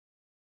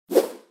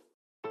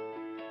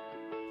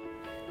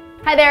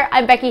Hi there,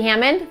 I'm Becky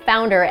Hammond,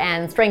 founder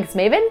and strengths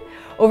maven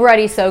over at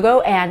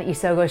Isogo and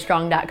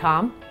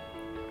isogostrong.com,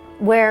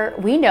 where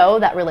we know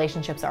that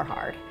relationships are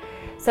hard.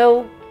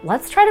 So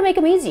let's try to make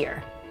them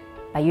easier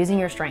by using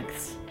your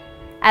strengths.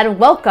 And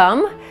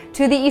welcome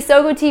to the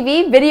Isogo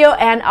TV video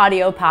and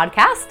audio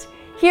podcast.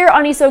 Here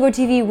on Isogo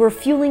TV, we're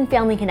fueling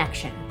family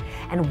connection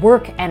and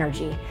work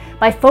energy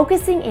by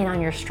focusing in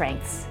on your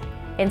strengths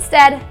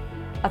instead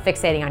of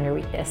fixating on your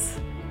weakness.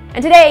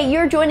 And today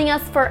you're joining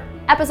us for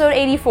episode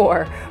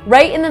 84,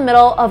 right in the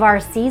middle of our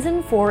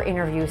season 4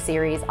 interview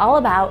series all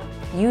about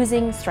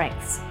using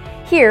strengths.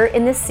 Here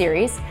in this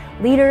series,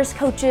 leaders,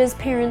 coaches,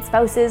 parents,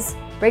 spouses,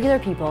 regular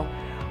people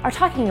are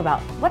talking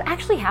about what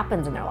actually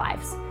happens in their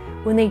lives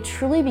when they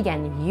truly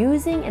begin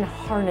using and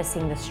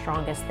harnessing the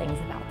strongest things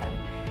about them.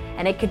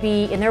 And it could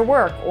be in their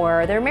work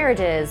or their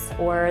marriages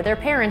or their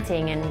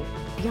parenting and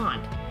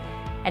beyond.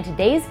 And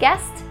today's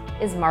guest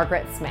is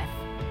Margaret Smith.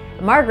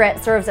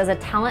 Margaret serves as a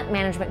talent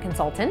management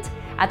consultant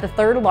at the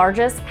third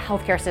largest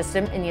healthcare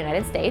system in the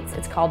United States.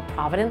 It's called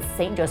Providence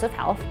St. Joseph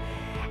Health.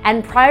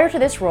 And prior to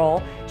this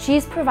role,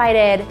 she's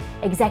provided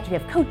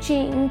executive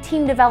coaching,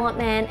 team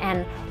development,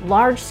 and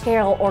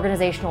large-scale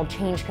organizational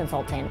change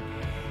consulting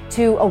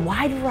to a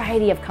wide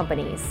variety of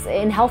companies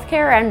in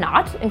healthcare and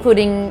not,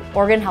 including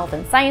Oregon Health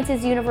and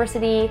Sciences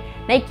University,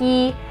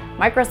 Nike,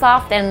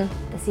 Microsoft, and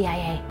the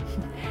CIA.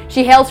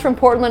 She hails from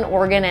Portland,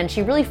 Oregon, and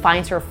she really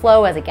finds her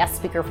flow as a guest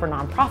speaker for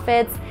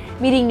nonprofits,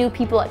 meeting new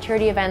people at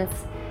charity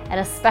events, and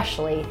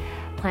especially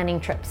planning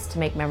trips to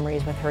make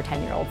memories with her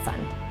 10-year-old son.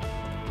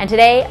 And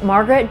today,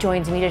 Margaret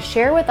joins me to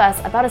share with us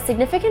about a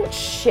significant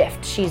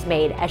shift she's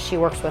made as she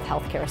works with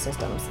healthcare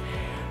systems,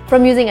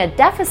 from using a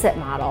deficit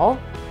model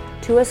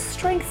to a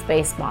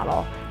strengths-based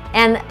model,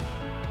 and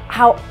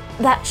how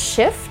that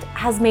shift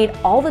has made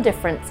all the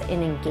difference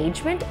in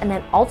engagement and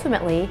then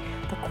ultimately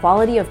the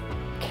quality of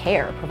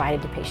care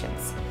provided to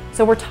patients.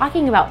 So we're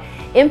talking about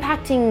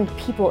impacting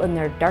people in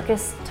their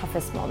darkest,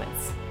 toughest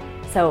moments.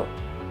 So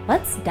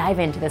let's dive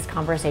into this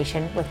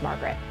conversation with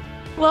Margaret.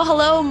 Well,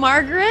 hello,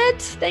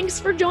 Margaret. Thanks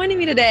for joining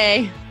me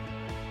today.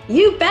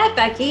 You bet,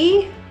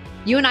 Becky.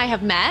 You and I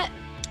have met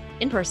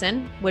in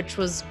person, which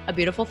was a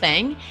beautiful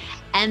thing.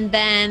 And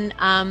then,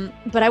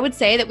 but I would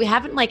say that we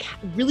haven't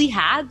really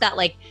had that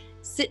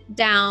sit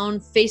down,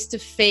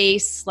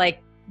 face-to-face,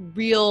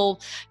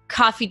 real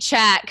coffee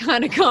chat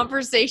kind of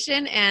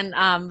conversation. And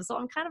so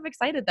I'm kind of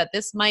excited that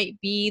this might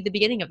be the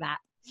beginning of that.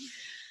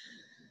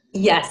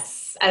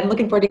 Yes, I'm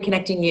looking forward to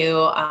connecting you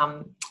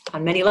on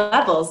many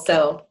levels.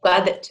 So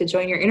glad to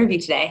join your interview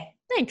today.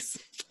 Thanks.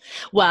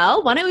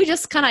 Well, why don't we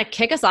just kind of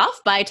kick us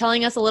off by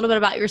telling us a little bit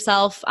about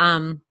yourself,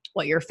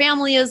 what your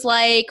family is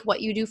like,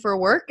 what you do for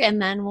work, and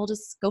then we'll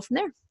just go from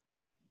there.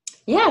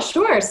 Yeah,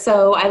 sure.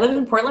 So I live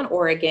in Portland,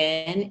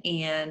 Oregon,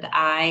 and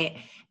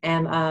I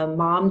am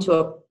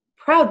a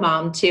proud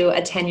mom to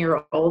a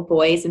 10-year-old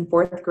boy. He's in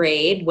 4th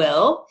grade,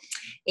 Will,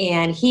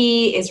 and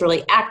he is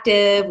really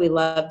active. We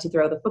love to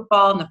throw the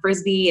football and the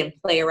Frisbee and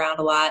play around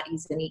a lot.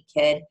 He's a neat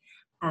kid.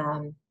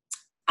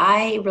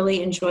 I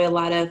really enjoy a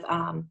lot of,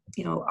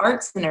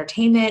 arts and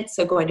entertainment.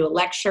 So going to a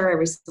lecture, I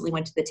recently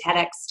went to the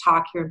TEDx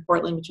talk here in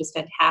Portland, which was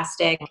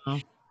fantastic.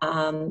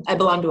 Uh-huh. I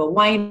belong to a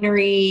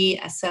winery.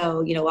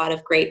 So, a lot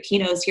of great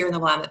Pinots here in the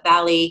Willamette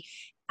Valley.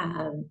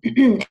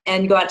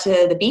 And go out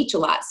to the beach a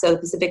lot. So the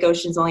Pacific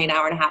Ocean's only an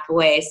hour and a half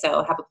away.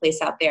 So I have a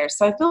place out there.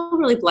 So I feel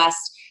really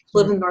blessed to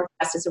live in the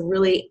Northwest. It's a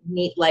really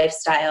neat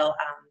lifestyle.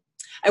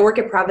 I work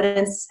at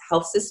Providence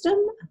Health System,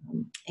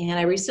 and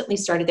I recently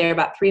started there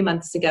about 3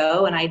 months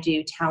ago, and I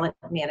do talent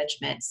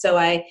management. So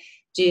I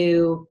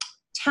do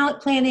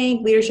talent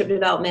planning, leadership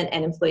development,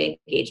 and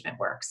employee engagement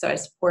work. So I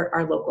support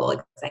our local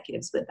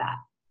executives with that.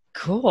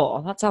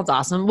 Cool. That sounds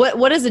awesome.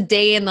 What does a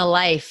day in the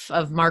life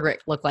of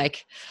Margaret look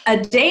like? A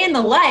day in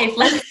the life?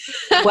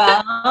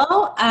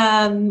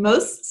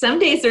 Some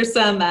days there's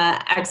some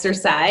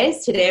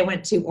exercise. Today I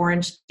went to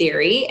Orange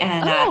Theory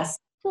and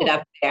cool.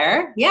 Up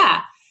there.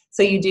 Yeah.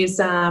 So you do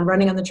some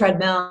running on the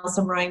treadmill,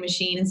 some rowing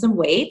machine, and some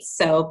weights.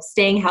 So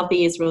staying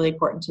healthy is really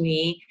important to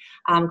me.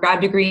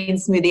 Grabbed a green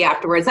smoothie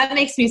afterwards. That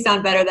makes me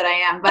sound better than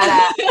I am. But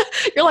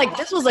you're like,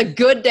 this was a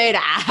good day to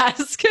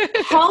ask.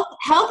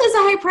 Health is a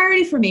high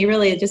priority for me,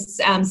 really,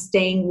 just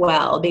staying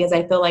well, because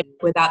I feel like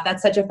without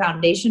that's such a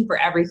foundation for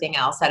everything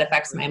else that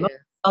affects my emotional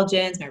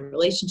intelligence, my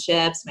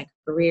relationships, my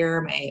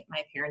career, my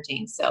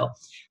parenting.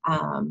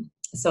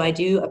 So I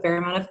do a fair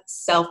amount of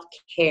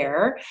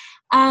self-care.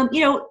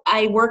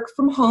 I work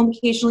from home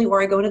occasionally,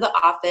 or I go to the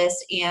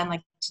office.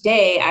 And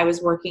today I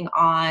was working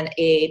on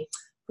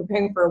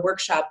preparing for a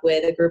workshop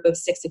with a group of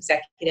 6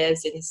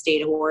 executives in the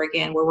state of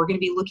Oregon, where we're going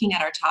to be looking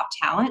at our top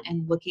talent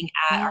and looking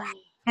at our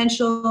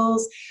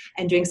potentials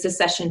and doing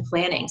succession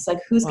planning. So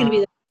who's going to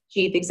be the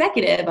chief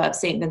executive of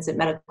St. Vincent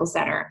Medical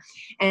Center,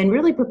 and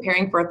really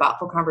preparing for a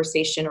thoughtful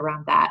conversation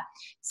around that.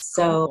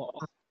 So,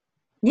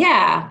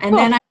 yeah. And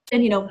then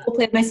we'll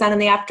play with my son in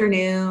the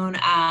afternoon.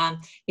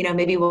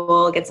 Maybe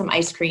we'll get some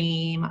ice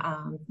cream,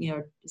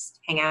 just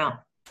hang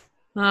out.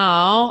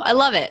 Oh, I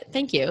love it.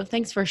 Thank you.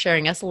 Thanks for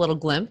sharing us a little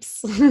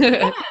glimpse.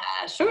 Yeah,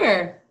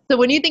 sure. So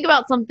when you think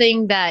about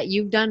something that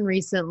you've done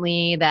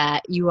recently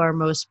that you are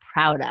most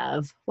proud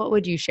of, what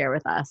would you share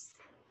with us?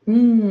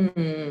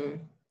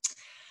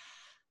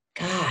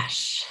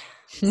 Gosh,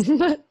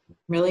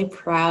 really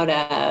proud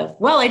of.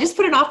 Well, I just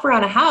put an offer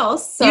on a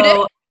house. You did?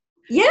 So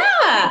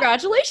yeah,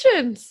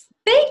 Congratulations.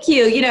 thank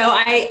you.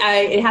 I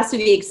it has to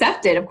be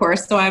accepted, of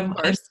course. So I'm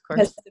Of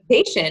course.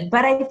 patient,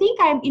 but I think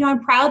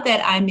I'm proud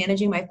that I'm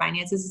managing my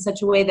finances in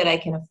such a way that I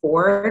can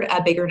afford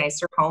a bigger,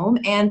 nicer home,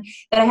 and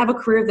that I have a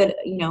career that,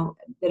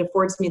 that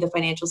affords me the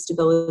financial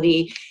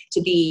stability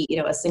to be,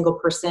 a single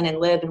person and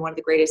live in one of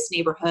the greatest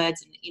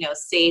neighborhoods and,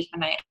 safe.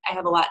 And I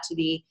have a lot to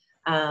be,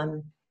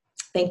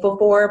 thankful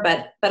for,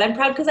 but I'm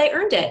proud because I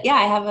earned it. Yeah.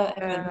 I have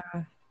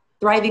a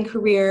thriving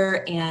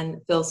career and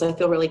feel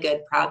really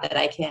good, proud that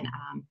I can,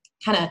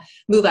 kind of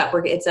move up.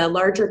 It's a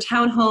larger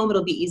townhome.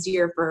 It'll be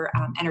easier for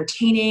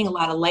entertaining, a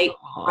lot of light,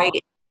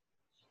 bright,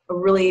 a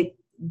really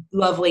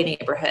lovely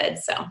neighborhood.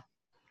 So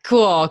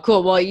cool.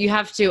 Well, you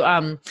have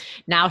to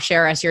now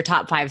share us your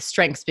top 5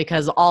 strengths,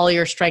 because all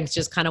your strengths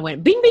just kind of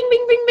went bing, bing,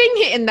 bing, bing,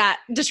 bing in that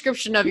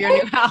description of your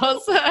new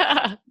house.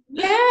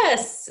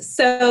 Yes.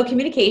 So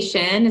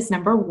communication is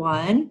number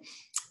 1,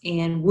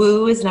 and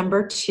woo is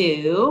number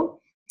 2.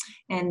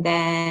 And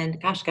then,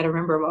 gosh, got to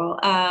remember all.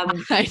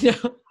 I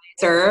know.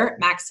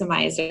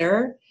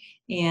 Maximizer,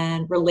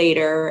 and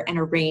relator, and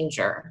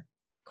arranger.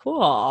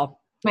 Cool.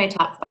 My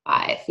top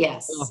 5.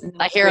 Yes. Cool.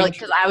 I hear,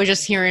 because I was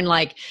just hearing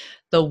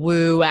the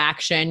woo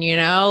action,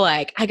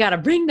 like I got to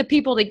bring the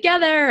people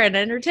together and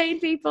entertain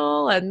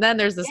people. And then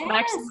there's this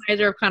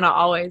maximizer of kind of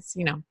always,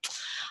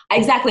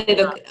 Exactly.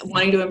 The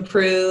wanting to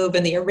improve,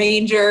 and the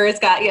arranger has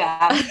got,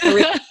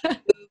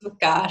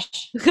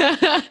 gosh.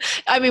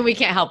 I mean, we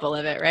can't help but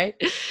live it, right?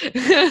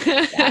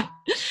 Yeah,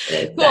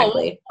 exactly.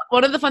 Cool.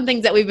 One of the fun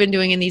things that we've been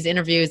doing in these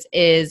interviews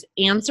is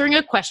answering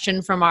a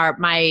question from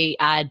my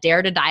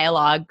Dare to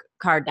Dialogue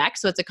card deck.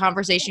 So it's a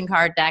conversation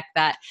card deck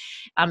that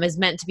is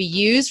meant to be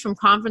used from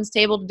conference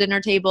table to dinner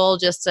table,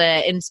 just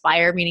to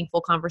inspire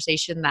meaningful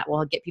conversation that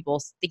will get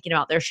people thinking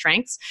about their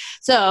strengths.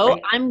 So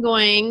I'm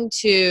going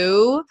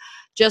to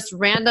just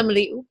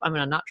randomly, I'm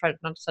going to not to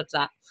touch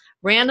that,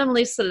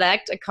 randomly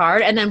select a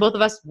card, and then both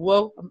of us,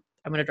 I'm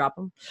going to drop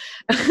them.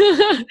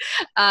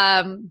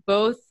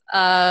 Both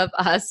of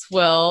us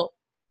will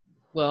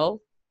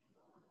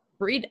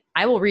read,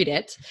 I will read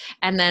it,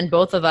 and then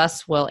both of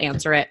us will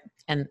answer it,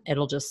 and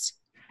it'll just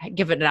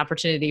give it an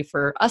opportunity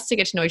for us to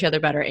get to know each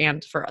other better,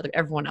 and for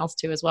everyone else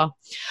too as well.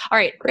 All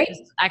right. Great.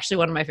 It's actually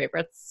one of my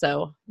favorites.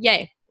 So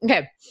yay.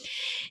 Okay.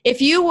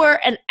 If you were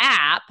an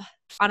app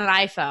on an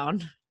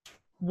iPhone,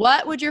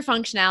 what would your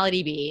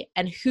functionality be,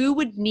 and who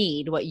would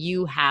need what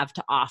you have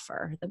to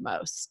offer the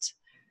most?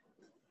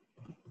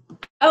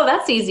 Oh,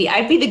 that's easy.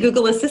 I'd be the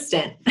Google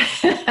Assistant. What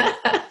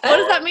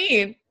does that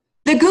mean?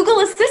 The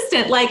Google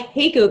Assistant, like,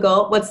 hey,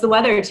 Google, what's the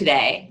weather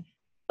today?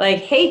 Like,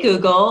 hey,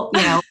 Google,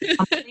 play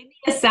me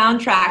a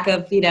soundtrack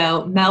of,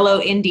 mellow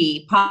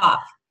indie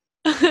pop.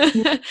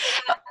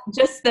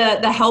 Just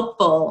the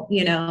helpful,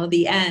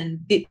 the end,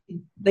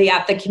 the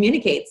app that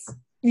communicates.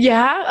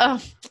 Yeah.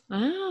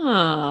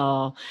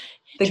 Oh,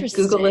 the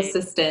Google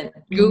Assistant.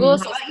 Google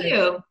Assistant.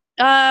 How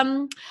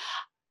about you?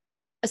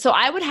 So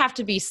I would have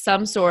to be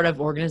some sort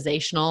of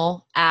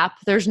organizational app.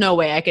 There's no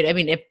way I could, I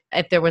mean,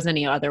 if there was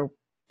any other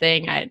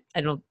thing, I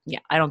don't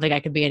think I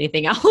could be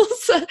anything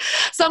else.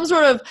 Some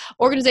sort of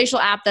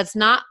organizational app that's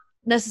not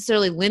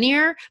necessarily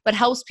linear, but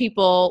helps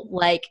people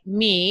like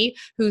me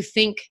who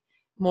think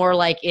more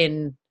like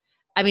you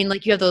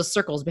have those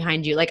circles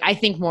behind you. Like, I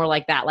think more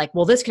like that, like,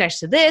 well, this connects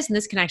to this and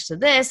this connects to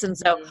this. And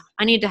so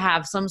I need to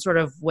have some sort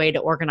of way to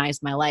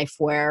organize my life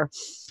where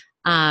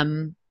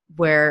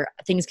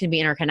things can be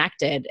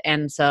interconnected.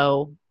 And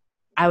so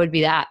I would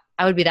be that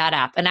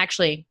app. And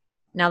actually,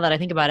 now that I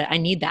think about it, I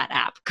need that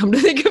app. Come to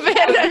think of it.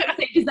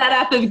 Does that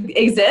app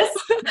exist?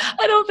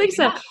 I don't think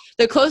so.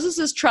 The closest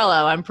is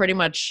Trello. I'm pretty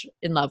much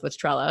in love with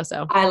Trello.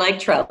 So I like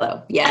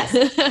Trello. Yes.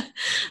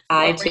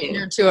 I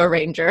too. To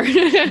arranger.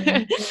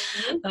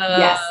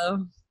 Yes.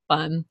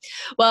 Fun.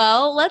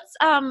 Well, let's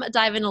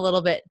dive in a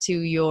little bit to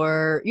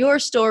your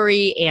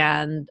story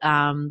and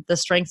the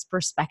strengths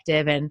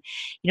perspective. And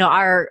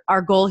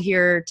our goal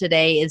here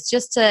today is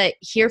just to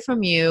hear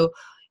from you.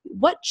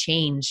 What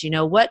change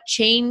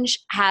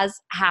has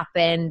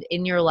happened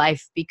in your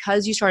life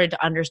because you started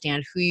to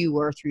understand who you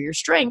were through your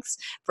strengths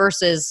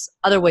versus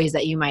other ways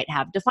that you might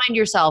have defined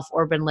yourself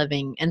or been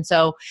living. And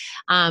so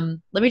let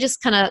me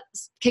just kind of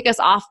kick us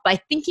off by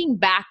thinking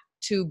back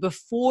to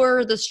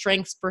before the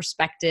strengths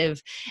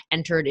perspective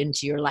entered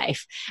into your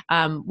life.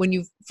 When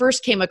you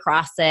first came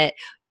across it,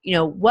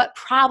 what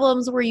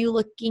problems were you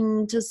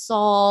looking to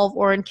solve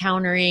or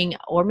encountering,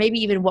 or maybe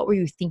even what were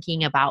you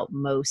thinking about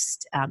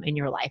most in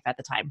your life at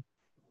the time?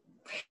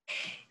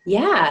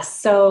 Yeah,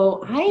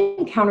 so I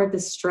encountered the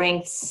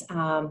strengths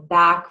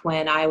back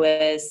when I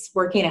was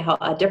working in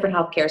a different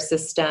healthcare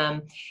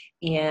system,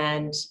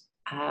 and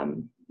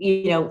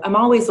I'm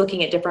always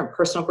looking at different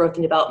personal growth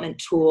and development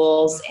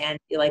tools, and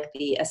like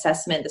the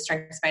assessment, the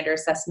StrengthsFinder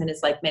assessment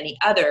is like many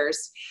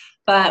others.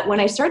 But when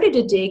I started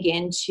to dig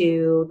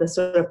into the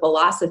sort of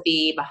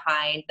philosophy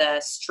behind the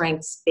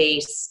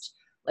strengths-based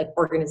like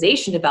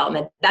organization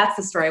development, that's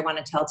the story I want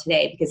to tell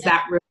today, because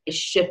that really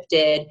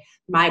shifted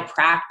my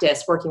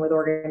practice working with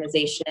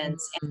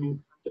organizations and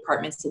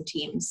departments and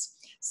teams.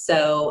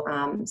 So,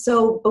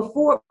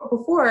 before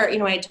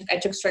I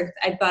took strength.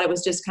 I thought it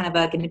was just kind of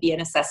going to be an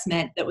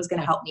assessment that was going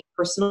to help me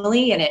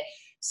personally, and it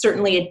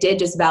did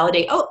just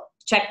validate. Oh,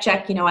 check.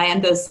 I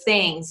am those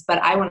things. But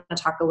I want to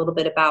talk a little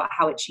bit about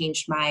how it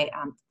changed my,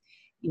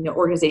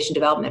 organization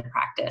development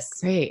practice.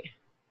 Great.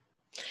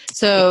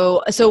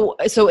 So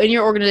in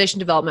your organization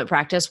development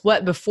practice,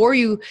 before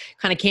you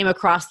kind of came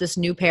across this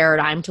new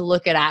paradigm to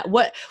look at,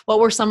 what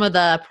were some of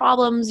the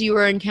problems you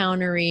were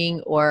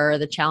encountering or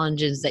the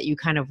challenges that you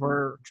kind of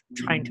were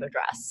trying to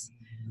address?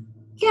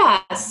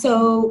 Yeah.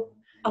 So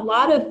a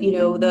lot of,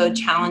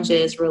 the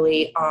challenges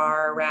really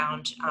are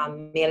around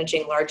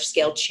managing large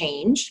scale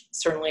change,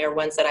 certainly are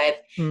ones that I've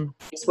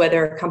used,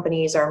 whether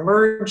companies are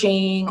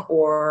merging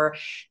or,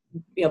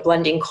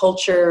 blending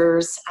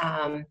cultures.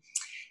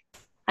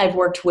 I've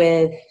worked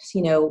with,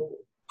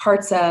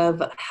 parts of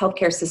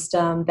healthcare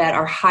system that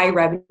are high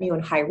revenue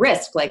and high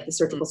risk, like the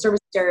surgical service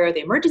area, the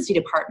emergency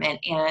department,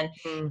 and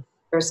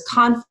there's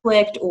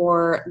conflict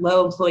or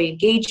low employee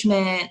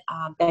engagement.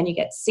 Then you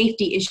get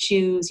safety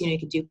issues, you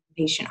can do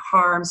patient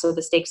harm. So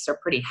the stakes are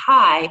pretty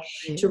high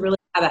to really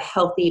have a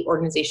healthy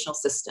organizational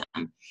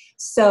system.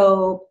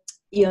 So,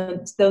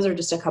 those are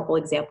just a couple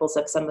examples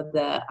of some of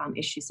the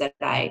issues that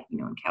I,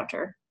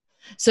 encounter.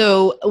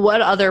 So what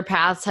other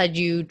paths had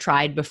you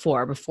tried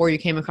before you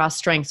came across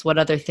strengths? What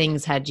other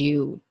things had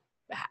you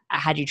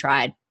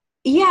tried?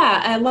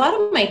 Yeah, a lot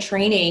of my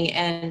training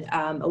and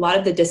a lot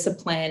of the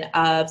discipline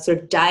of sort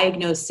of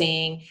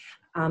diagnosing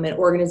an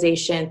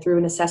organization through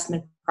an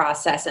assessment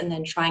process and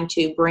then trying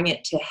to bring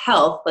it to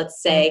health,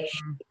 let's say,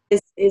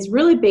 is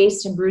really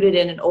based and rooted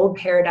in an old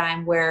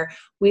paradigm where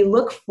we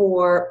look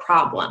for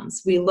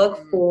problems, we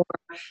look for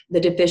the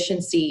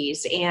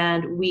deficiencies,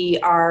 and we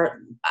are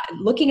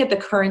looking at the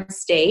current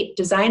state,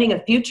 designing a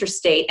future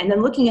state, and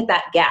then looking at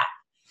that gap.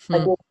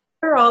 Like, well,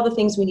 what are all the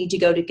things we need to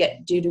go to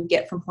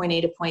get from point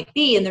A to point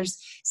B? And there's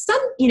some,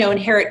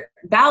 inherent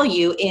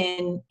value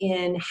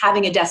in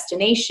having a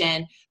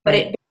destination, but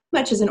it very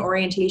much is an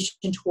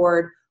orientation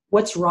toward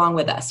what's wrong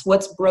with us,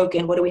 what's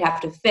broken, what do we have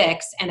to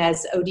fix? And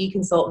as OD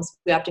consultants,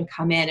 we often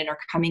come in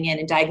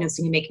and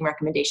diagnosing and making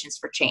recommendations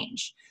for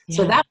change. Yeah.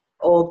 So that's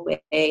the old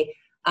way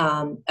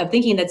of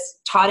thinking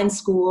that's taught in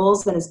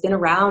schools and has been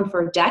around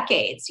for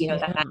decades,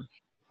 that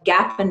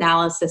gap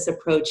analysis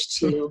approach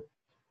to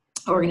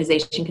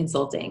organization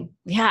consulting.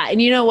 Yeah.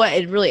 And you know what?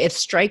 It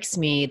strikes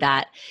me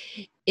that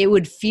it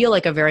would feel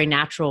like a very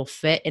natural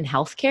fit in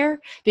healthcare,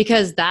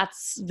 because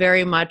that's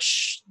very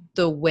much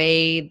the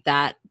way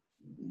that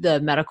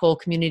the medical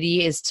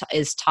community is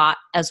taught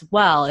as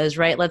well, is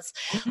right. Let's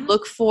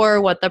look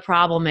for what the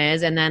problem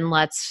is and then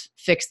let's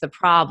fix the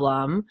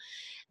problem.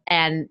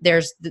 And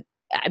there's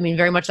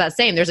very much that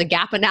same. There's a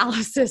gap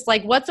analysis,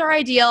 like what's our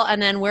ideal,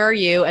 and then where are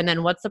you, and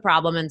then what's the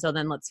problem, and so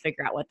then let's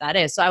figure out what that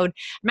is. So I would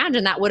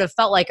imagine that would have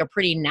felt like a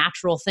pretty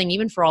natural thing,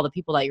 even for all the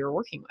people that you're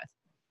working with.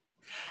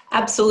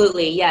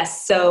 Absolutely,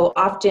 yes. So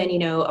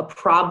often, a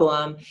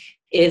problem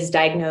is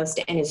diagnosed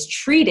and is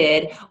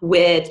treated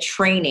with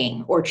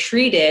training or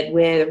treated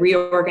with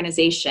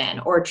reorganization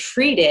or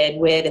treated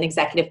with an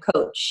executive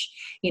coach.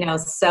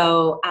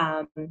 So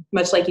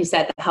much like you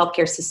said, the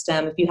healthcare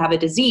system, if you have a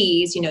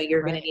disease,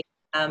 you're going to need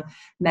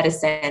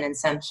medicine and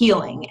some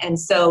healing. And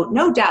so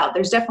no doubt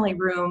there's definitely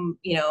room,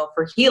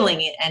 for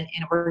healing and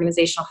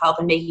organizational health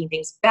and making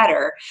things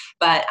better.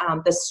 But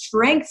the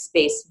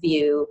strengths-based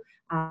view,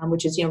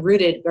 which is,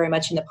 rooted very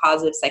much in the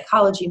positive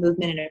psychology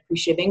movement and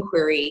appreciative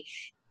inquiry,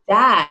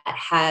 that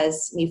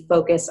has me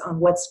focus on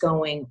what's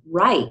going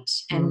right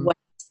and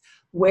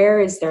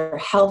where is their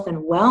health and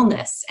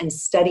wellness, and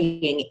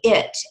studying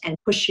it and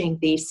pushing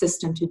the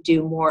system to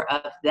do more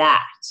of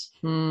that.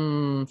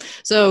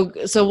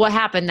 So what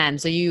happened then?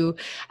 So you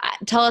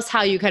tell us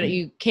how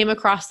you came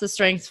across the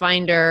Strengths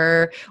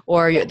Finder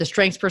or the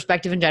strengths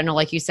perspective in general,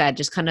 like you said,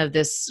 just kind of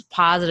this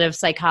positive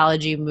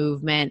psychology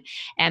movement,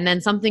 and then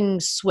something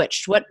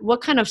switched.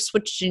 What kind of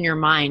switched in your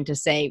mind to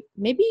say,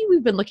 maybe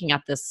we've been looking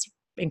at this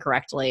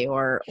incorrectly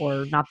or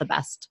not the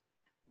best?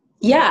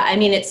 Yeah,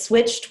 it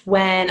switched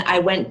when I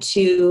went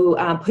to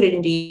put it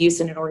into use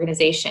in an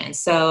organization.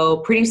 So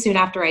pretty soon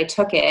after I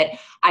took it,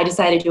 I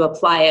decided to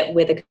apply it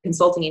with a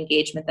consulting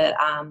engagement that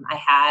I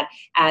had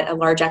at a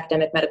large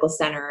academic medical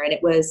center. And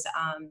it was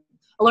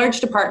a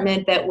large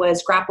department that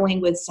was grappling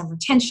with some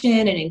retention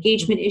and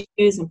engagement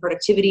issues and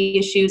productivity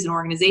issues and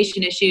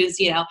organization issues.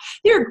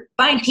 They're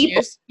fine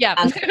people. Yeah.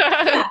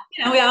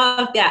 We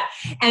all, yeah.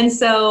 And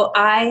so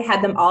I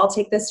had them all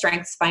take the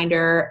Strengths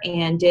Finder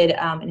and did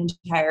an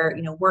entire,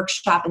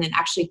 workshop, and then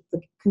actually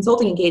the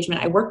consulting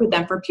engagement. I worked with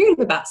them for a period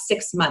of about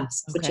 6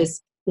 months, which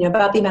is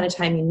about the amount of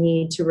time you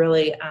need to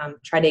really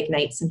try to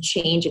ignite some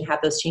change and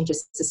have those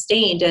changes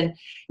sustained. And,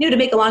 to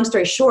make a long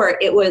story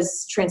short, it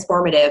was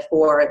transformative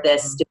for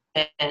this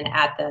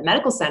at the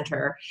medical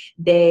center,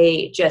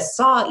 they just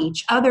saw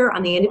each other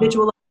on the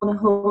individual level in a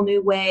whole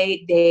new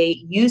way.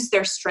 They use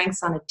their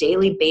strengths on a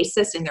daily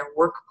basis in their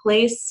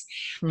workplace.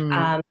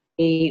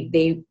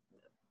 They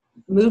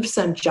moved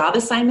some job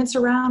assignments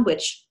around,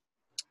 which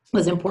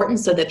was important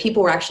so that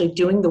people were actually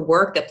doing the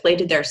work that played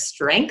to their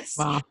strengths.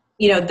 Wow.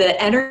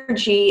 The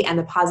energy and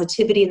the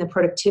positivity and the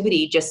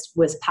productivity just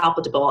was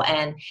palpable.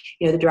 And,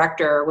 the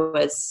director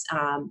was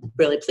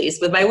really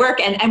pleased with my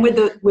work and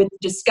with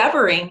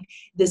discovering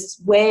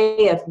this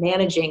way of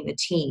managing the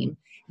team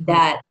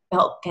that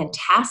felt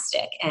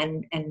fantastic,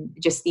 and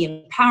just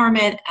the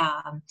empowerment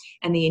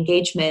and the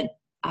engagement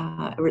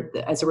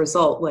as a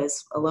result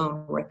was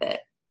alone worth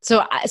it.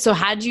 So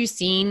had you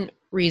seen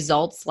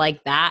results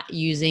like that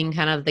using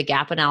kind of the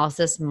gap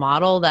analysis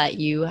model that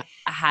you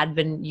had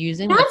been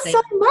using? Not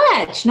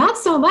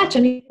so much. I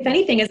mean, if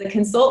anything, as a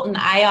consultant,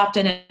 I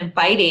often am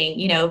fighting,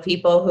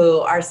 people who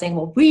are saying,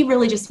 well, we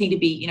really just need to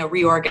be,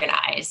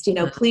 reorganized,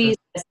 please.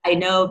 I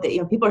know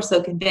that, people are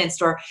so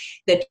convinced, or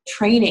the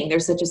training,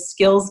 there's such a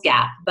skills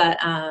gap. But,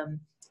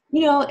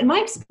 in my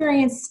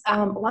experience,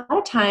 a lot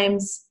of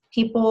times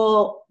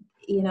people,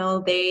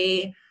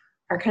 they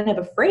are kind of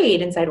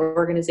afraid inside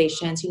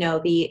organizations.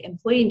 The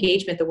employee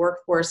engagement, the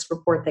workforce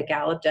report that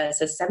Gallup does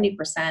says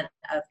 70%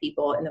 of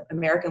people in the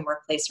American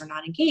workplace are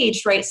not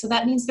engaged, right? So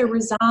that means they're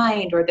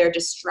resigned, or they're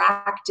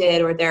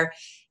distracted, or they're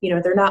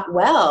not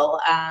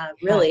well,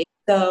 really.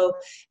 So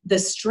the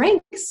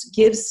strengths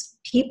gives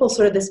people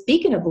sort of this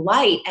beacon of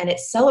light, and it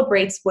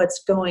celebrates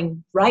what's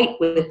going right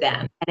with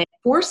them. And it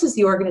forces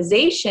the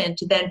organization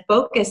to then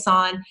focus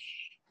on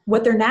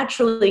what they're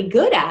naturally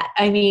good at.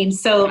 I mean,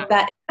 so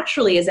that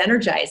naturally is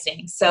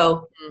energizing.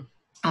 So,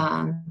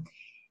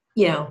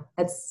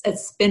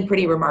 it's been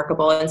pretty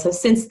remarkable. And so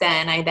since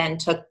then, I then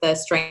took the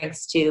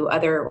strengths to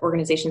other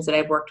organizations that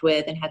I've worked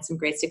with and had some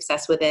great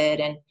success with it.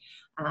 And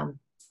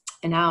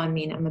now,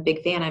 I'm a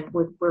big fan.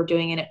 We're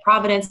doing it at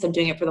Providence. I'm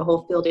doing it for the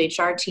whole field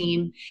HR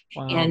team.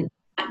 Wow. And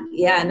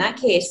in that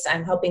case,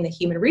 I'm helping the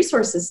human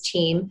resources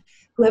team,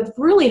 who have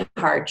really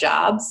hard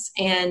jobs,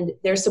 and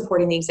they're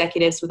supporting the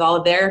executives with all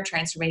of their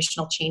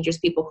transformational changes,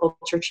 people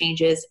culture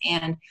changes.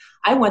 And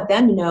I want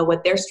them to know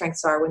what their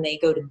strengths are when they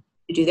go to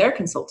do their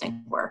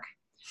consulting work.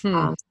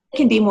 They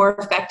can be more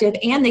effective,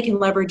 and they can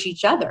leverage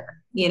each other,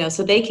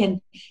 so they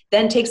can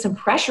then take some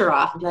pressure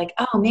off and be like,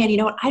 oh man,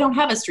 what? I don't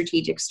have a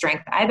strategic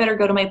strength. I better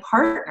go to my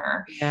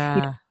partner.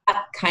 Yeah.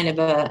 That kind of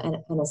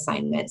an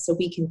assignment. So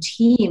we can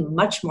team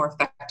much more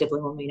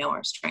effectively when we know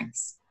our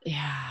strengths.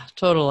 Yeah,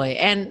 totally.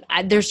 And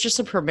there's just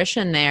a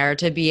permission there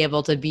to be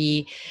able to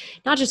be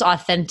not just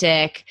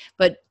authentic,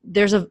 but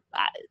there's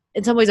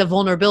in some ways a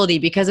vulnerability,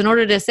 because in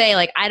order to say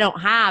like, I don't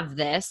have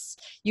this,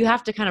 you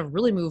have to kind of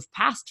really move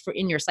past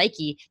in your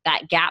psyche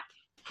that gap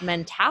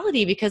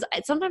mentality, because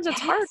sometimes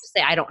it's hard to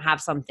say I don't have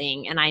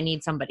something and I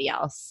need somebody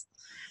else.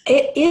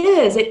 It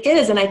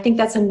is. And I think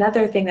that's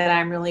another thing that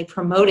I'm really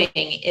promoting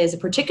is,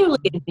 particularly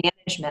in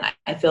management,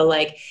 I feel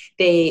like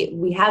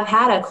we have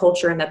had a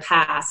culture in the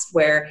past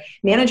where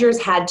managers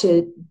had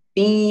to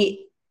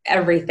be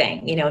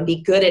everything, and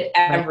be good at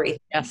everything.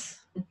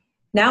 Yes.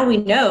 Now we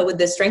know with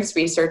the strengths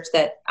research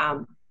that,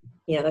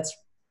 that's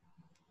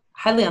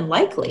highly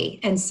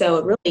unlikely. And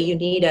so really you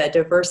need a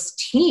diverse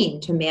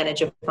team to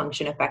manage a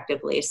function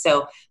effectively.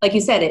 So like you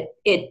said,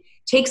 it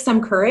takes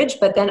some courage,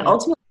 but then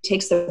ultimately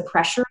takes the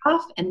pressure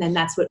off. And then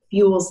that's what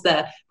fuels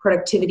the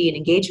productivity and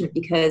engagement,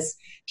 because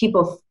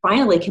people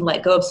finally can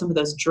let go of some of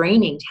those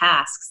draining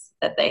tasks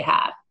that they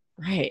have.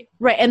 Right.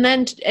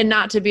 And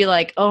not to be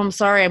like, oh, I'm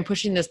sorry, I'm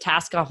pushing this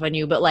task off on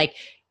you, but like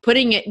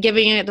giving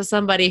it to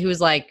somebody who's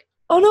like,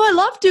 oh no, I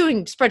love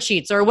doing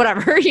spreadsheets or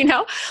whatever,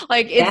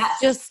 like it's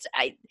just,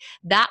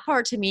 that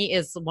part to me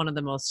is one of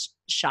the most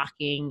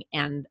shocking.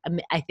 And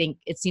I think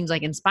it seems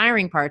like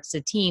inspiring parts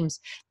to teams,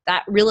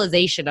 that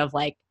realization of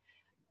like,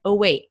 oh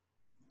wait,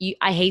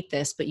 I hate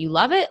this, but you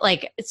love it.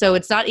 Like, so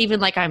it's not even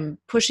like I'm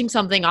pushing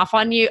something off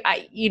on you.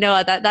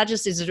 That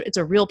just is, it's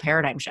a real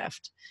paradigm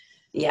shift.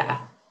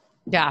 Yeah.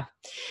 Yeah.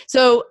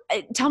 So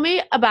tell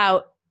me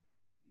about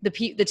the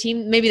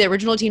team, maybe the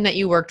original team that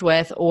you worked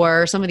with,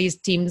 or some of these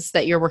teams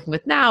that you're working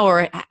with now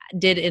or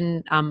did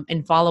in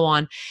follow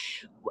on.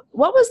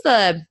 What was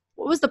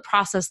the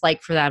process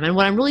like for them? And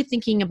what I'm really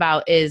thinking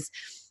about is,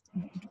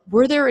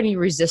 were there any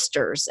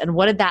resistors, and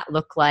what did that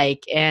look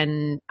like?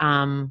 And,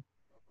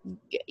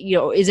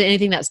 is it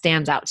anything that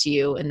stands out to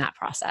you in that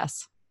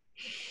process?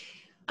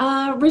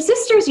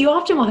 Resistors, you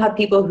often will have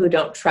people who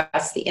don't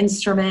trust the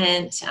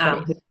instrument,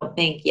 who don't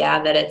think,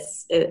 that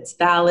it's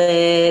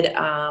valid,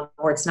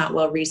 or it's not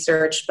well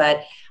researched.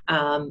 But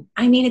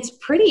it's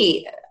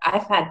pretty.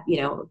 I've had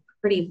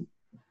pretty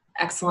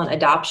excellent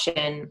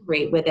adoption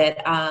rate with it.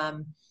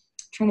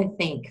 Trying to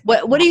think.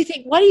 What do you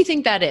think? What do you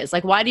think that is?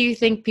 Like, why do you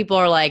think people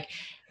are like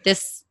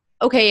this?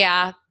 Okay,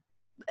 yeah,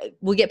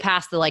 we'll get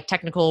past the like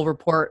technical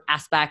report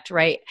aspect,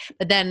 right?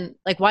 But then,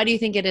 like, why do you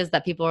think it is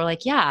that people are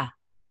like, yeah,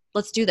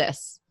 let's do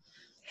this?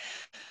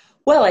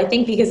 Well, I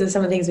think because of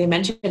some of the things we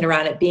mentioned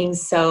around it being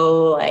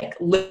so like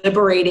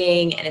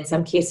liberating and in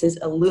some cases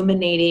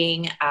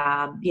illuminating,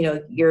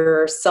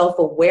 your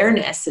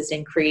self-awareness is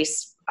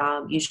increased.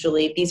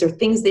 Usually these are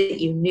things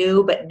that you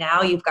knew, but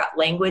now you've got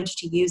language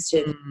to use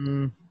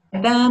to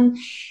them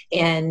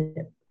and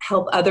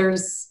help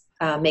others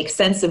make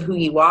sense of who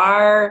you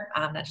are,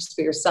 not just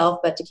for yourself,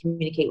 but to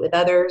communicate with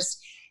others.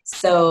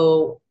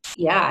 So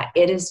yeah,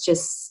 it is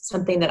just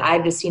something that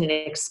I've just seen an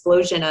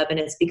explosion of, and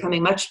it's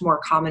becoming much more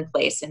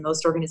commonplace in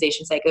most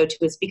organizations I go to.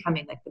 It's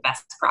becoming like the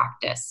best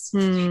practice.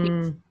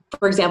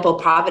 For example,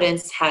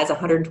 Providence has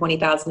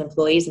 120,000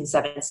 employees in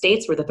 7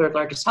 states. We're the 3rd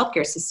largest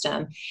healthcare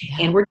system. Yeah.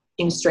 And we're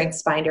teaching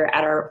StrengthsFinder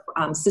at our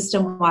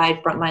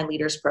system-wide frontline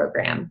leaders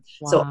program.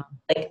 Wow. So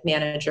like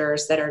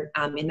managers that are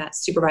in that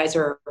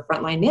supervisor or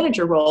frontline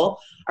manager role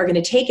are going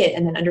to take it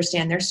and then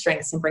understand their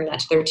strengths and bring that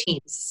to their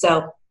teams.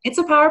 So it's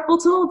a powerful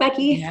tool,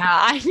 Becky.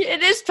 Yeah,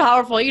 it is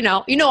powerful.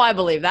 I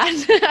believe that.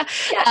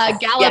 Yes,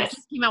 Gallup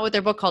just came out with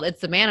their book called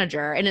It's the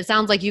Manager. And it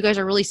sounds like you guys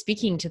are really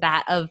speaking to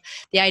that, of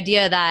the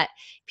idea that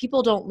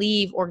people don't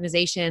leave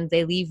organizations,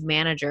 they leave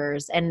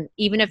managers. And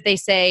even if they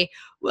say,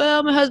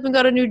 well, my husband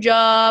got a new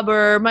job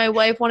or my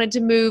wife wanted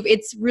to move,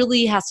 it's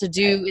really has to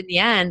do in the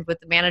end with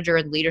the manager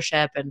and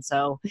leadership. And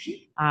so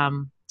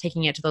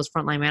taking it to those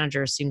frontline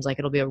managers seems like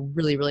it'll be a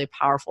really, really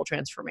powerful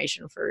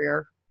transformation for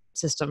your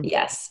system.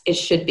 Yes, it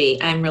should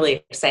be. I'm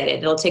really excited.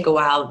 It'll take a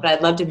while, but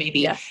I'd love to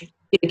maybe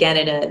again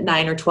in a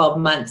 9 or 12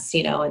 months,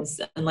 and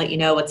let you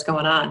know what's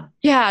going on.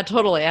 Yeah,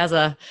 totally. As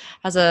a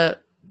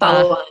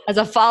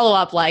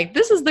follow-up, like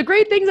this is the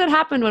great things that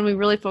happened when we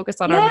really focus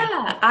on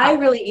I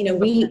really,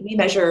 we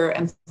measure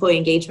employee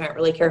engagement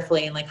really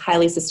carefully, and like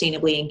highly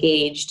sustainably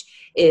engaged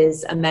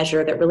is a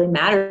measure that really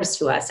matters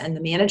to us. And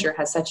the manager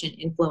has such an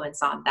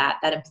influence on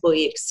that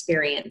employee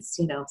experience,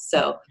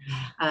 so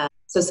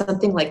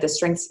something like the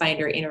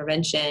StrengthsFinder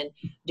intervention,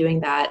 doing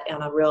that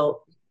on a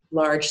real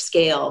large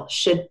scale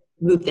should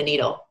move the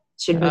needle,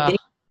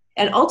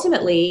 And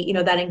ultimately,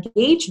 that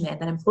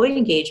engagement, that employee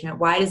engagement,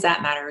 why does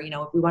that matter?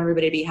 If we want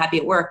everybody to be happy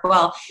at work,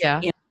 well,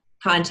 in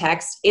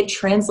context, it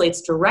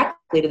translates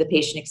directly to the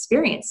patient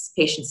experience,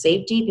 patient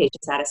safety,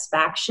 patient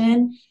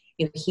satisfaction,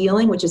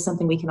 healing, which is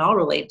something we can all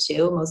relate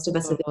to. Most of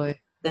us have been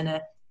in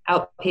an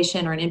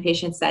outpatient or an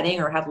inpatient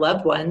setting or have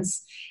loved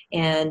ones.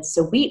 And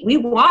so we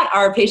want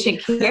our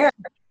patient care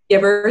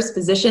givers,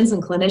 physicians,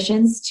 and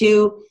clinicians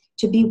to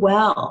be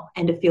well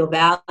and to feel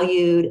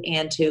valued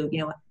and to,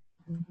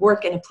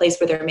 work in a place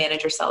where their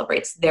manager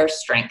celebrates their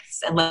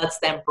strengths and lets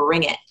them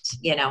bring it,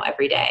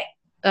 every day.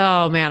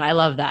 Oh man, I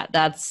love that.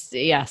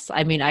 Yes.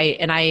 I mean,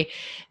 the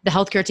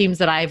healthcare teams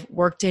that I've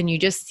worked in, you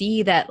just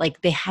see that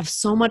like they have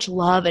so much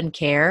love and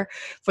care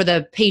for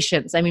the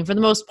patients. I mean, for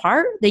the most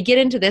part, they get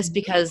into this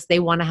because they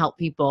want to help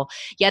people,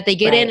 yet they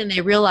get in and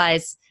they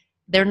realize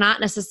they're not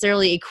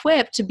necessarily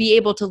equipped to be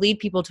able to lead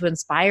people, to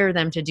inspire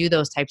them to do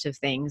those types of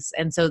things.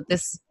 And so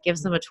this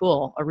gives them a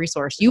tool, a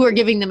resource. You are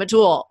giving them a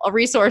tool, a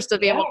resource to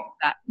be able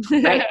to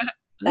do that. Right.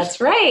 That's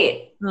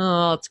right.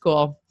 Oh, that's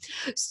cool.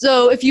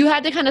 So if you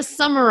had to kind of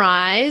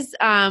summarize,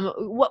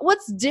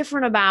 what's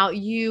different about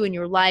you and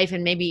your life,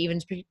 and maybe even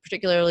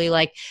particularly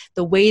like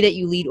the way that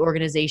you lead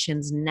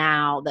organizations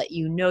now that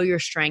your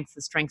strengths,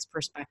 the strengths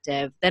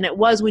perspective, than it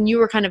was when you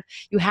were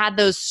you had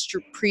those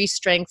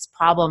pre-strengths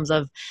problems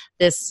of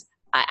this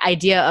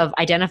idea of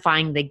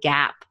identifying the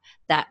gap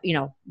that,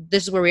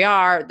 this is where we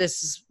are,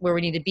 this is where we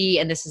need to be,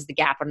 and this is the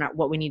gap, or not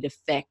what we need to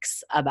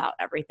fix about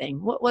everything.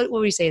 What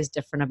would you say is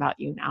different about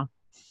you now?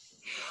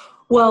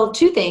 Well,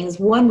 2 things.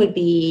 One would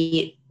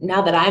be,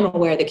 now that I'm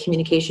aware that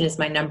communication is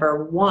my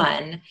number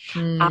one,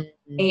 I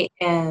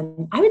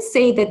would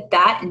say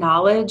that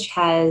knowledge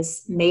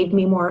has made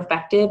me more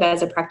effective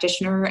as a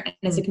practitioner and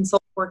as a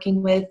consultant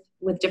working with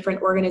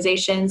different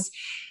organizations,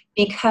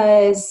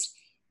 because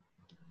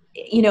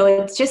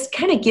it just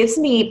kind of gives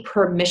me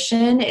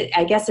permission.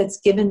 I guess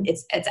it's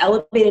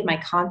elevated my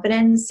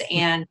confidence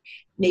and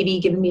maybe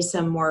given me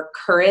some more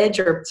courage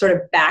or sort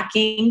of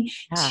backing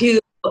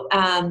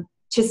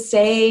to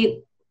say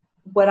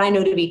what I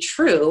know to be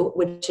true,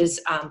 which is,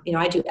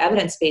 I do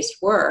evidence-based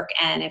work.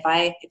 And if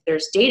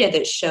there's data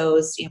that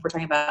shows, if we're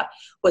talking about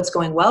what's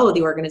going well with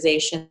the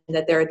organization,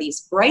 that there are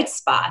these bright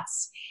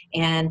spots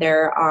and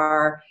there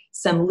are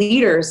some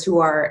leaders who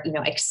are,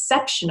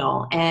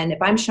 exceptional. And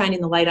if I'm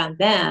shining the light on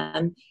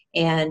them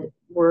and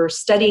we're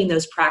studying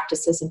those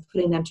practices and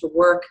putting them to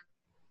work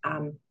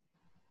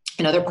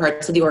in other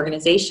parts of the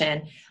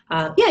organization,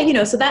 so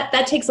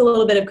that takes a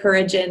little bit of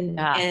courage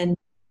and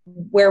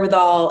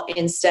wherewithal,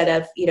 instead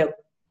of,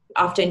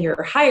 often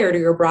you're hired or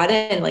you're brought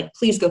in, like,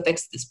 please go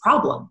fix this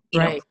problem,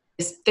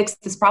 just fix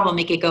this problem,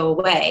 make it go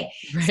away.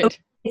 Right.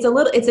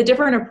 So it's a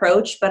different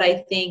approach, but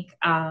I think,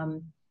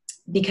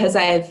 because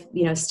I've,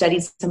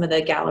 studied some of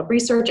the Gallup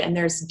research and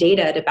there's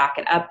data to back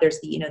it up. There's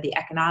the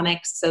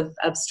economics of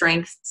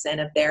strengths and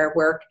of their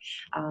work.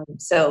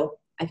 So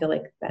I feel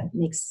like that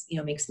makes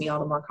me all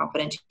the more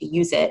confident to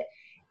use it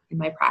in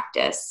my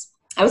practice.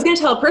 I was going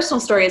to tell a personal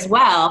story as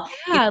well.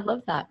 Yeah, I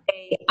love that.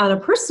 On a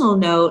personal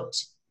note,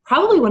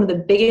 probably one of the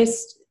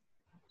biggest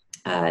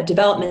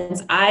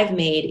developments I've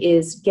made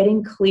is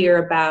getting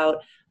clear about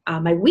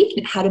my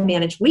weakness, how to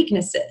manage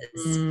weaknesses.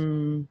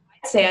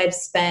 I'd say I've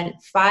spent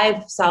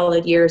 5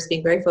 solid years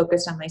being very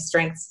focused on my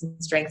strengths.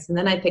 And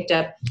then I picked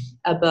up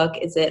a book.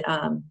 Is it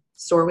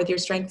Soar with Your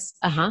Strengths?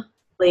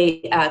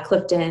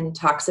 Clifton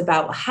talks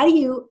about how do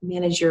you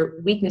manage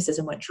your weaknesses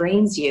and what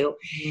drains you.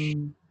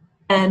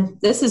 And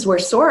this is where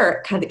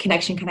SOAR kind of the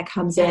connection kind of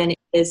comes in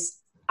is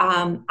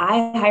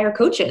I hire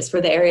coaches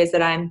for the areas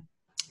that I'm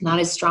not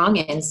as strong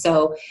in.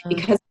 So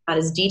because I'm not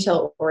as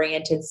detail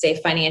oriented,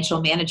 say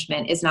financial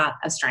management is not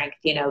a strength,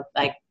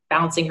 like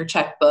balancing your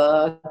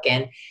checkbook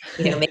and,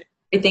 making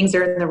sure things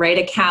are in the right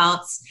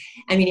accounts.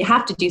 I mean, you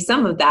have to do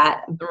some of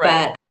that,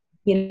 but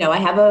I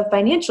have a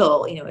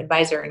financial,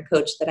 advisor and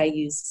coach that I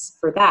use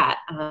for that.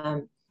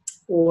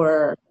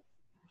 So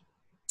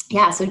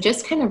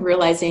just kind of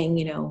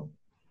realizing,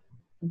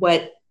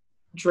 what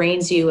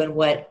drains you and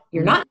what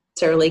you're not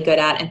necessarily good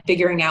at and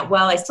figuring out,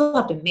 well, I still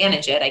have to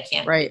manage it. I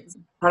can't,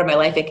 part of my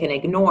life I can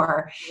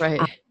ignore.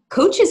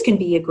 Coaches can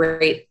be a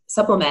great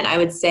supplement. I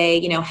would say,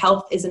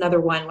 health is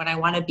another one when I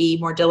want to be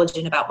more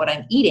diligent about what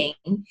I'm eating.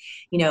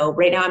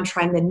 Right now I'm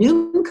trying the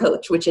Noom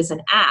Coach, which is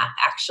an app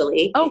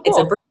actually. Oh, cool. It's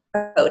a virtual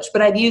coach,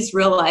 but I've used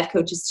real life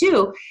coaches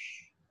too.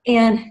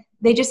 And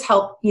they just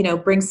help,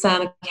 bring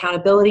some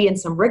accountability and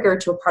some rigor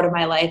to a part of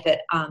my life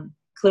that,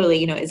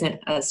 clearly, isn't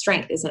a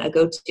strength, isn't a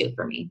go-to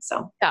for me.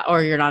 So yeah,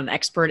 or you're not an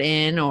expert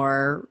in,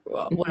 or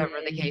whatever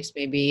the case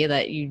may be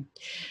I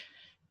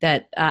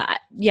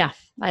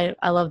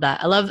love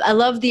that. I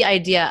love the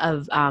idea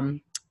of,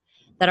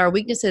 that our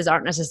weaknesses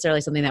aren't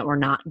necessarily something that we're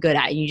not good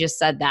at. And you just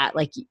said that,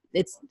 like,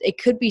 it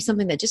could be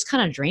something that just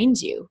kind of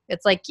drains you.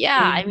 It's like,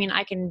 I mean,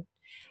 I can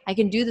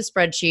do the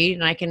spreadsheet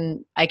and I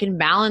can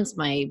balance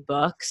my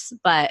books,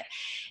 but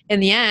in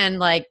the end,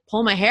 like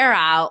pull my hair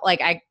out,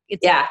 like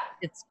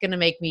it's going to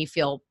make me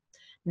feel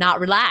not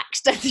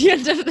relaxed at the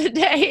end of the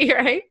day.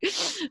 Right.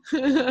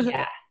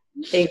 Yeah,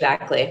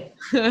 exactly.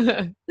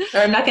 Or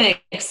I'm not going to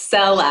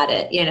excel at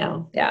it,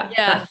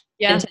 Yeah.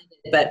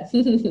 But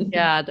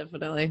yeah,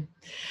 definitely.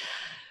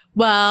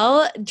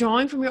 Well,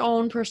 drawing from your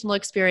own personal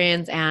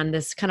experience and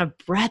this kind of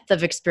breadth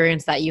of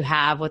experience that you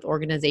have with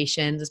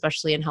organizations,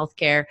 especially in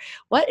healthcare,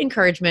 what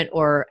encouragement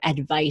or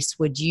advice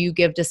would you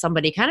give to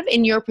somebody kind of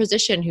in your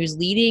position who's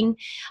leading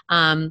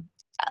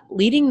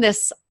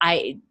this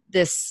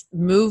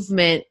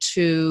movement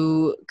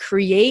to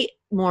create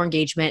more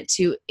engagement,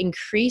 to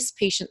increase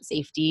patient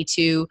safety,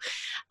 to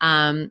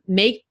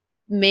make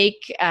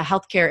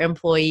healthcare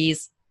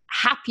employees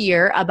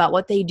happier about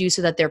what they do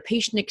so that their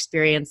patient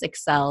experience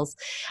excels?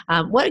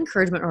 What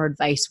encouragement or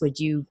advice would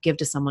you give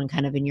to someone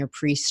kind of in your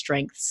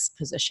pre-strengths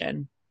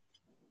position?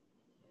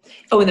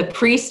 Oh, in the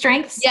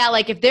pre-strengths? Yeah,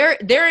 like if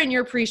they're in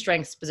your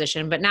pre-strengths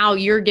position, but now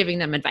you're giving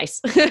them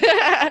advice.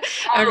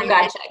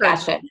 Gotcha.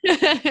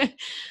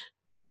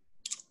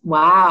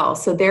 Wow.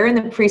 So they're in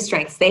the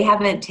pre-strengths. They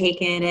haven't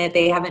taken it.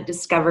 They haven't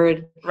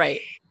discovered. Right.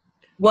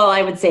 Well,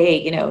 I would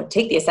say,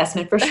 take the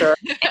assessment for sure.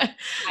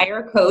 Hire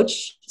a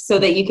coach so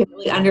that you can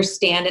really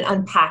understand and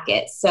unpack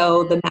it.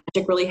 So the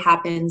magic really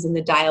happens in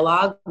the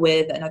dialogue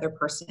with another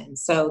person.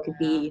 So it could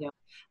be,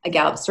 a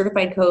Gallup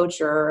certified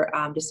coach or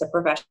just a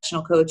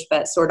professional coach,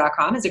 but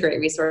SOAR.com is a great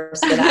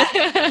resource for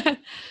that.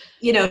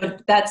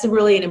 That's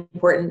really an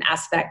important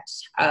aspect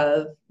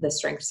of the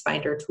Strengths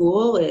Finder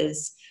tool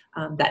is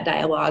that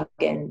dialogue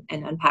and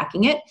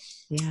unpacking it.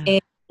 Yeah.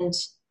 And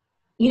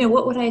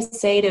what would I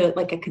say to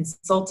like a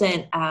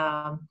consultant?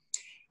 I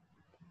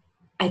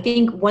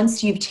think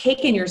once you've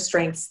taken your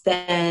strengths,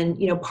 then,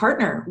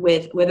 partner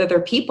with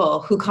other people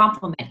who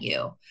complement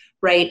you,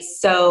 right?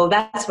 So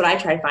that's what I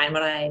try to find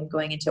when I'm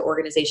going into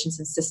organizations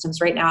and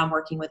systems. Right now I'm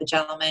working with a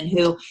gentleman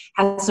who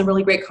has some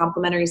really great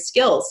complementary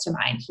skills to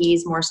mine.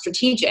 He's more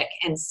strategic.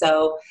 And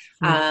so,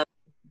 and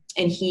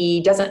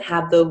he doesn't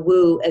have the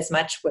woo as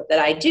much that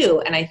I do.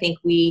 And I think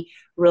we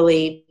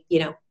really,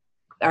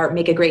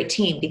 make a great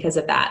team because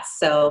of that.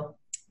 So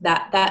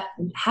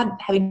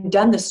having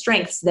done the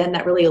strengths, then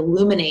that really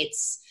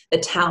illuminates the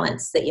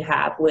talents that you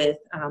have with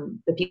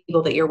the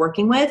people that you're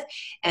working with.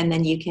 And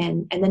then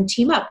then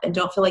team up and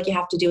don't feel like you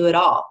have to do it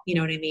all. You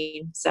know what I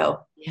mean? So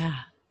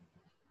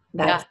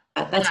that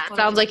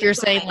sounds like you're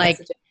saying like,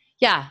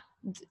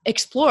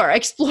 explore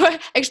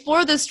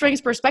the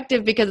strengths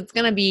perspective, because it's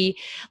going to be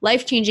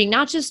life-changing,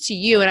 not just to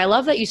you. And I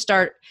love that you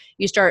start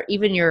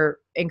even your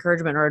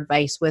encouragement or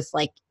advice with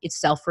like, it's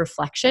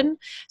self-reflection.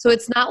 So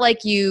it's not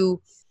like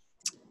you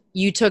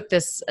took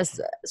this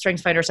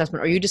Strengths Finder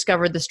assessment or you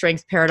discovered the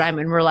strengths paradigm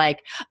and were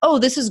like, oh,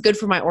 this is good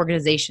for my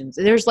organizations.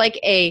 There's like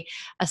a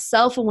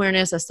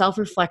self-awareness, a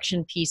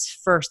self-reflection piece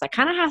first that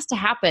kind of has to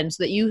happen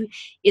so that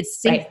it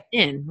sinks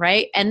in,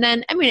 right? And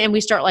then, and we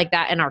start like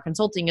that in our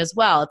consulting as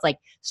well. It's like,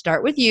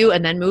 start with you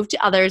and then move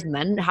to others and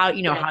then how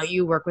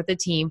you work with the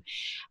team.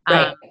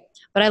 Right.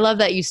 But I love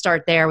that you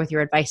start there with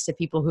your advice to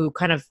people who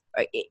kind of,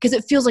 because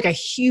it feels like a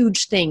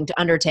huge thing to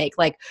undertake.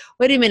 Like,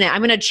 wait a minute,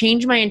 I'm going to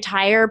change my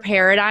entire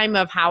paradigm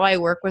of how I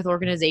work with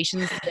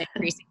organizations to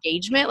increase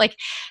engagement. Like,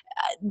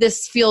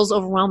 this feels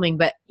overwhelming,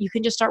 but you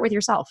can just start with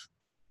yourself.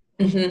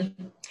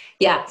 Mm-hmm.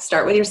 Yeah,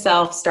 start with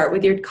yourself, start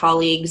with your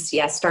colleagues.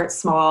 Yeah, start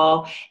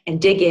small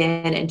and dig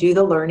in and do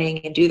the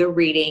learning and do the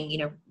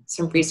reading,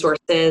 some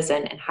resources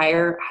and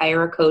hire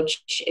a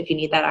coach if you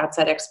need that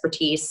outside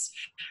expertise.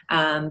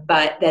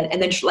 But then,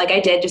 like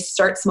I did, just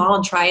start small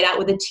and try it out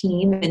with a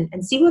team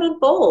and see what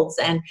unfolds.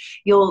 And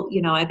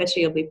I bet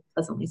you'll be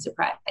pleasantly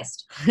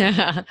surprised.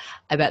 I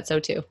bet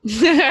so too.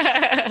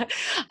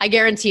 I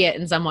guarantee it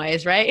in some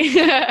ways, right?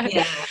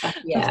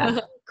 Yeah.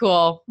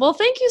 Cool. Well,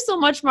 thank you so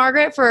much,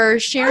 Margaret, for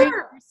sharing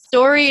your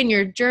story and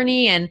your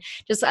journey. And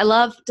I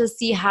love to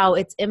see how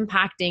it's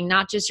impacting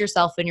not just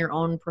yourself in your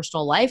own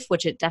personal life,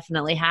 which it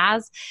definitely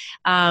has,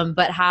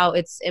 but how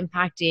it's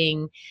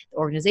impacting the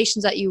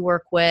organizations that you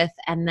work with,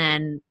 and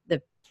then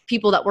the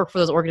people that work for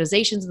those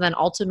organizations, and then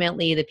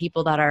ultimately the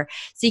people that are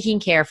seeking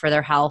care for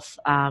their health.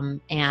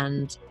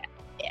 And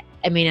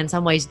I mean, in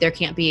some ways, there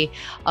can't be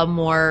a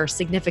more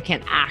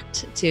significant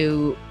act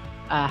to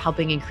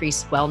helping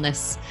increase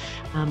wellness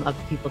of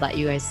the people that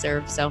you guys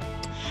serve. So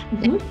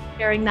thank you for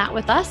sharing that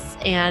with us.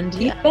 And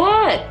you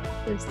bet.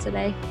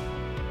 Today.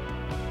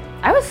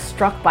 I was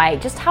struck by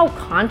just how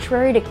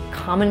contrary to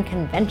common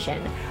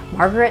convention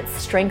Margaret's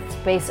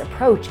strengths-based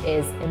approach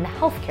is in the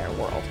healthcare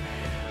world,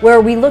 where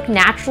we look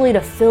naturally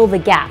to fill the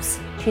gaps.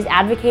 She's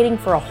advocating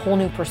for a whole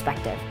new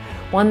perspective,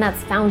 one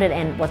that's founded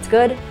in what's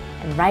good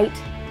and right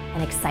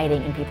and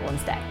exciting in people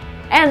instead.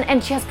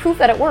 And she has proof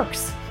that it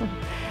works.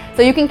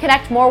 So you can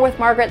connect more with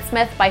Margaret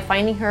Smith by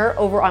finding her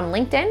over on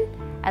LinkedIn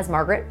as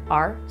Margaret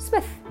R.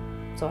 Smith.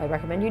 So I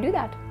recommend you do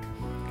that.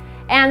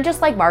 And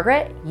just like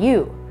Margaret,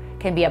 you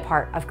can be a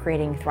part of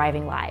creating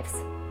thriving lives,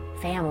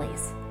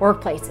 families,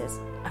 workplaces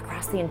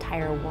across the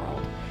entire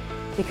world.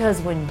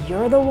 Because when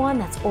you're the one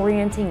that's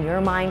orienting your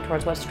mind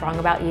towards what's strong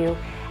about you,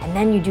 and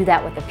then you do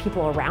that with the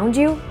people around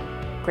you,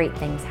 great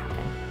things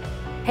happen.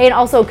 Hey, and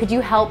also, could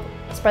you help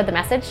spread the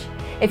message?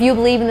 If you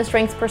believe in the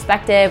strengths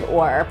perspective,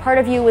 or part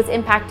of you was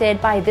impacted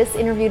by this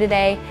interview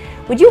today,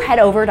 would you head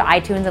over to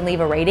iTunes and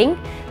leave a rating?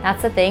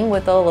 That's the thing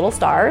with the little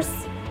stars.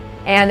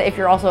 And if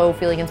you're also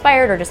feeling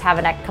inspired or just have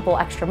a couple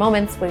extra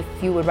moments, if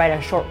you would write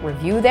a short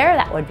review there,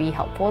 that would be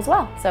helpful as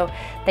well. So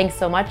thanks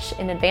so much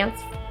in advance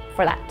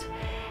for that.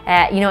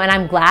 And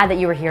I'm glad that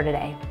you were here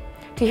today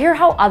to hear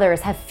how others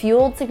have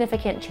fueled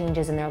significant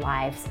changes in their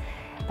lives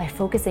by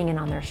focusing in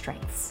on their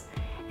strengths.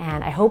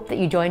 And I hope that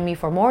you join me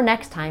for more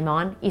next time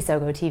on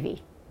Isogo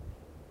TV.